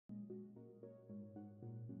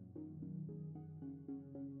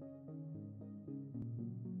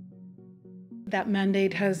That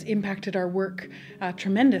mandate has impacted our work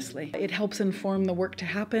tremendously. It helps inform the work to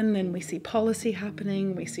happen, and we see policy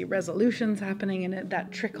happening, we see resolutions happening, and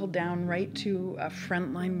that trickled down right to a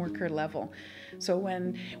frontline worker level. So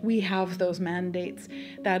when we have those mandates,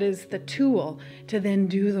 that is the tool to then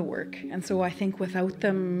do the work. And so I think without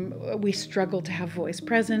them, we struggle to have voice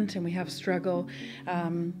present, and we have struggle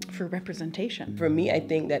for representation. For me, I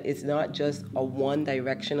think that it's not just a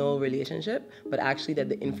one-directional relationship, but actually that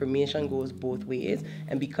the information goes both ways.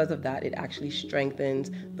 And because of that, it actually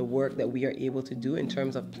strengthens the work that we are able to do in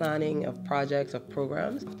terms of planning, of projects, of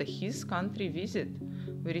programs. After his country visit,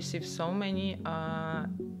 we received so many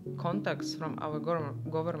contacts from our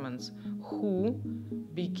governments who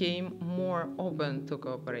became more open to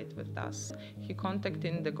cooperate with us. He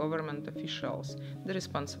contacted the government officials, the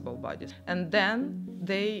responsible bodies, and then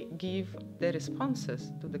they give the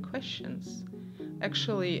responses to the questions.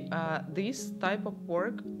 Actually, this type of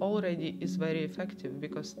work already is very effective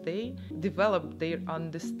because they develop their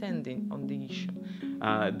understanding on the issue.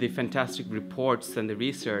 The fantastic reports and the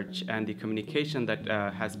research and the communication that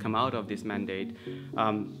has come out of this mandate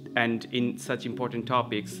and in such important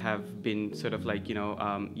topics have been sort of like,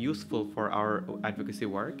 useful for our advocacy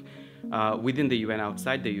work within the UN,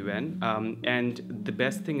 outside the UN. And the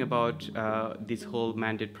best thing about this whole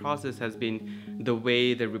mandate process has been the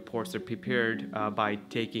way the reports are prepared by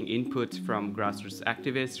taking inputs from grassroots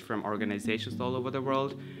activists, from organizations all over the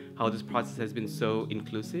world, how this process has been so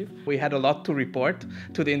inclusive. We had a lot to report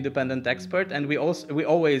to the independent expert, and we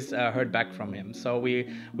always heard back from him. So we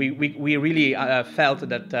really felt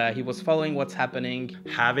that he was following what's happening.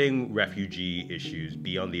 Having refugee issues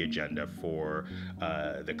be on the agenda for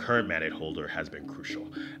the current mandate holder has been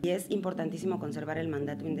crucial. Y es importantísimo conservar el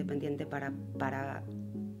mandato independiente para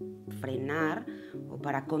frenar o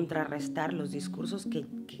para contrarrestar los discursos que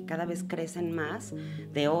cada vez crecen más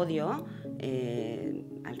de odio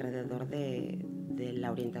alrededor de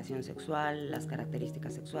la orientación sexual, las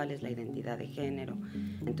características sexuales, la identidad de género.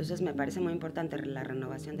 Entonces me parece muy importante la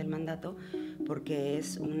renovación del mandato porque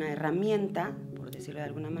es una herramienta, por decirlo de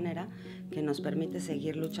alguna manera, que nos permite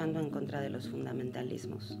seguir luchando en contra de los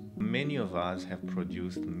fundamentalismos. Many of us have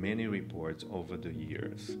produced many reports over the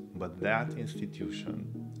years, but that institution,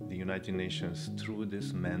 the United Nations, through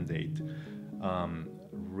this mandate,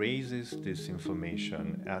 raises this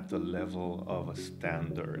information at the level of a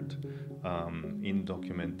standard in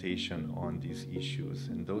documentation on these issues,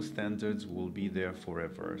 and those standards will be there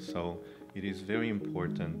forever. So it is very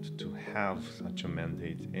important to have such a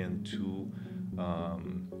mandate and to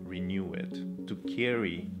renew it, to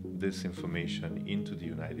carry this information into the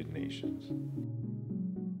United Nations.